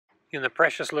In the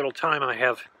precious little time I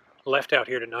have left out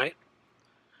here tonight,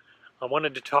 I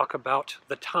wanted to talk about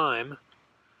the time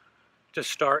to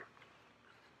start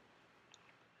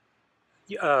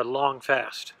a long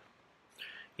fast.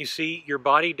 You see, your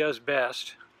body does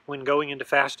best when going into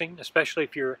fasting, especially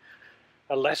if you're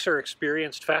a lesser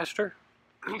experienced faster,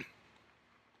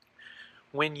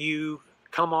 when you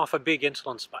come off a big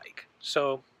insulin spike.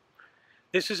 So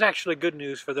this is actually good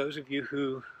news for those of you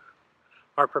who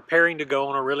are preparing to go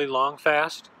on a really long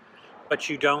fast, but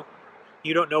you don't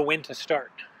know when to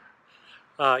start.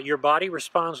 Your body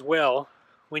responds well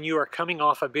when you are coming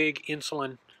off a big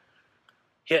insulin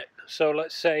hit. So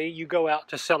let's say you go out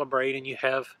to celebrate and you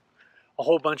have a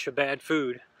whole bunch of bad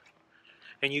food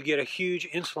and you get a huge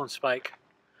insulin spike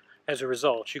as a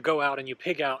result. You go out and you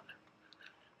pig out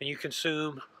and you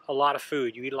consume a lot of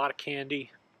food. You eat a lot of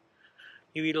candy,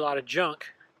 you eat a lot of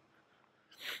junk,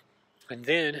 and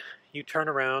then you turn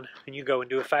around and you go and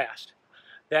do a fast.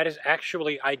 That is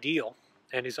actually ideal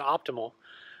and is optimal,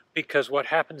 because what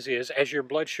happens is, as your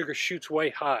blood sugar shoots way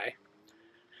high,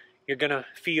 you're going to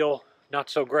feel not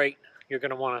so great. You're going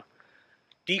to want to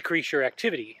decrease your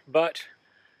activity, but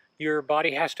your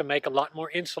body has to make a lot more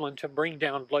insulin to bring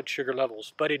down blood sugar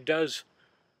levels. But it does,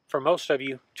 for most of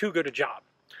you, too good a job.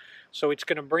 So it's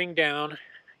going to bring down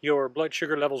your blood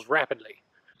sugar levels rapidly.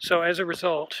 So as a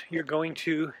result, you're going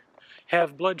to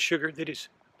have blood sugar that is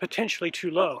potentially too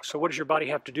low. So what does your body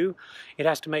have to do? It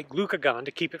has to make glucagon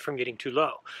to keep it from getting too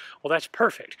low. Well, that's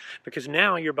perfect, because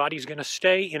now your body's going to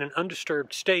stay in an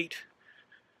undisturbed state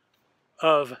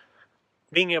of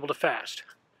being able to fast.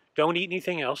 Don't eat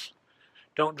anything else.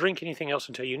 Don't drink anything else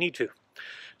until you need to.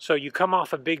 So you come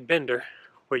off a big bender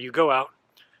where you go out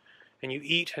and you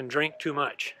eat and drink too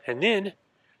much, and then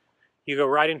you go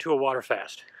right into a water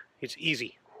fast. It's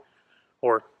easy,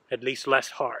 or at least less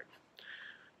hard.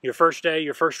 Your first day,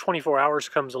 your first 24 hours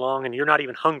comes along and you're not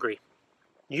even hungry.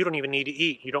 You don't even need to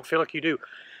eat. You don't feel like you do.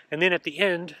 And then at the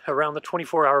end, around the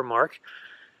 24-hour mark,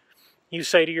 you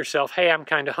say to yourself, hey, I'm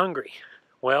kind of hungry.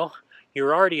 Well,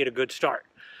 you're already at a good start.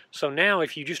 So now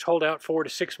if you just hold out 4 to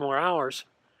 6 more hours,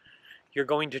 you're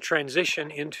going to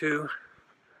transition into,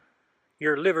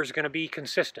 your liver's going to be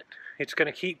consistent. It's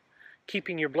going to keep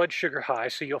keeping your blood sugar high,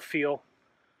 so you'll feel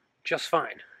just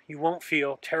fine. You won't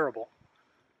feel terrible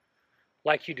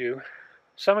like you do.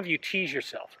 Some of you tease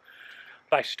yourself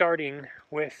by starting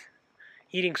with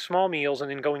eating small meals and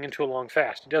then going into a long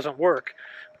fast. It doesn't work,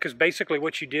 because basically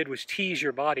what you did was tease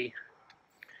your body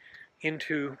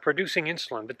into producing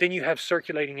insulin, but then you have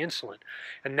circulating insulin,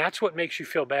 and that's what makes you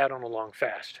feel bad on a long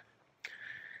fast.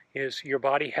 Is your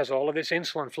body has all of this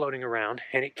insulin floating around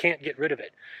and it can't get rid of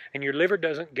it, and your liver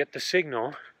doesn't get the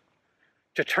signal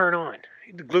to turn on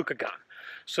the glucagon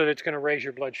so that it's going to raise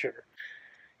your blood sugar.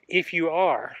 If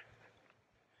you're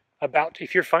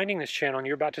finding this channel and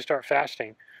you're about to start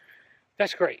fasting,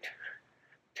 that's great.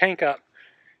 Tank up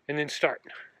and then start,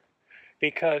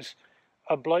 because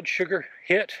a blood sugar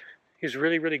hit is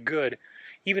really, really good.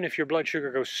 Even if your blood sugar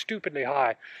goes stupidly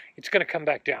high, it's going to come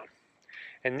back down.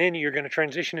 And then you're going to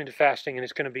transition into fasting, and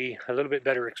it's going to be a little bit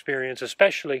better experience,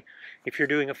 especially if you're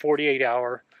doing a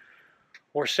 48-hour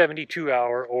or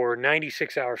 72-hour or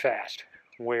 96-hour fast,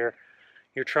 where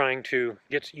you're trying to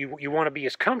get, you want to be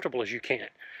as comfortable as you can.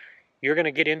 You're going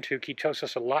to get into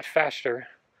ketosis a lot faster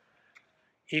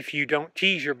if you don't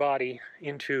tease your body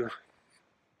into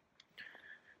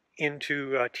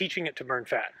teaching it to burn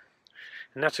fat.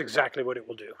 And that's exactly what it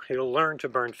will do. It'll learn to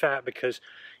burn fat, because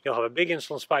you'll have a big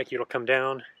insulin spike, it'll come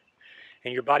down,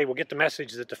 and your body will get the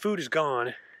message that the food is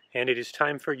gone and it is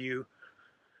time for you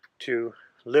to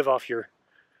live off your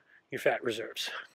fat reserves.